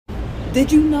Did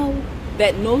you know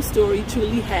that no story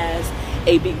truly has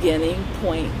a beginning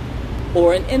point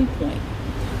or an end point?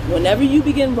 Whenever you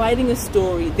begin writing a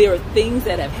story, there are things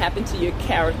that have happened to your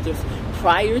characters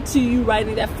prior to you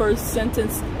writing that first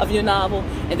sentence of your novel,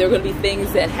 and there are going to be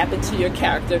things that happen to your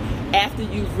character after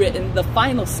you've written the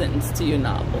final sentence to your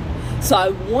novel. So I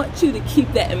want you to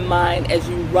keep that in mind as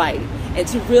you write, and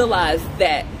to realize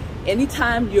that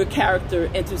anytime your character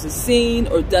enters a scene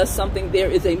or does something,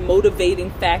 there is a motivating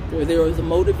factor. There is a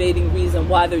motivating reason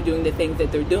why they're doing the things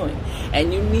that they're doing.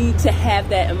 And you need to have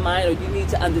that in mind, or you need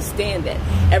to understand that.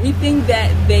 Everything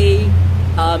that they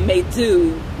may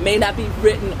do may not be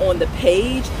written on the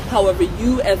page. However,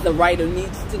 you as the writer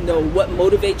needs to know what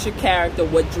motivates your character,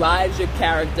 what drives your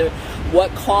character, what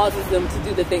causes them to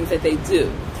do the things that they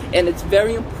do. And it's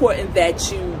very important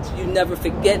that you never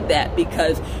forget that,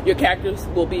 because your characters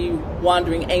will be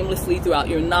wandering aimlessly throughout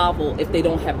your novel if they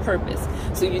don't have purpose.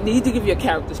 So you need to give your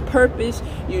characters purpose.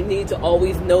 You need to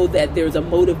always know that there's a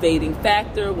motivating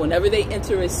factor. Whenever they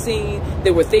enter a scene,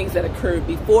 there were things that occurred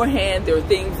beforehand. There are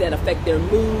things that affect their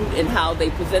mood and how they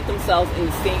present themselves in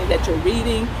the scene that you're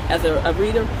reading as a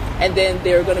reader. And then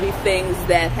there are going to be things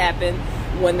that happen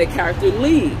when the character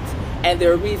leaves. And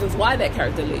there are reasons why that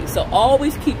character leaves. So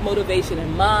always keep motivation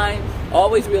in mind.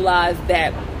 Always realize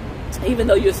that even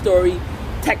though your story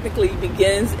technically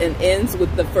begins and ends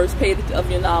with the first page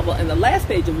of your novel and the last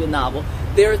page of your novel,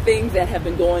 there are things that have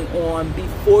been going on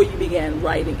before you began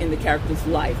writing in the character's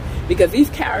life. Because these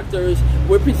characters,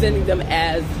 we're presenting them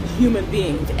as human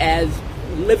beings, as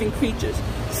living creatures.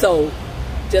 So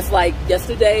just like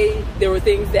yesterday, there were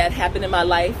things that happened in my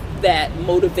life that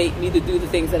motivate me to do the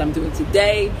things that I'm doing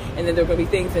today, and then there are going to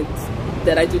be things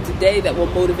that I do today that will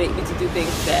motivate me to do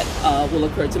things that will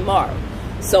occur tomorrow.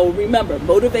 So remember,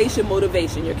 motivation.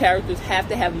 Your characters have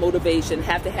to have motivation,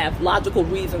 have to have logical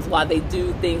reasons why they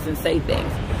do things and say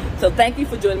things. So thank you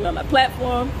for joining me on my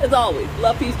platform. As always,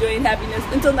 love, peace, joy, and happiness.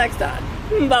 Until next time,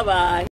 bye-bye.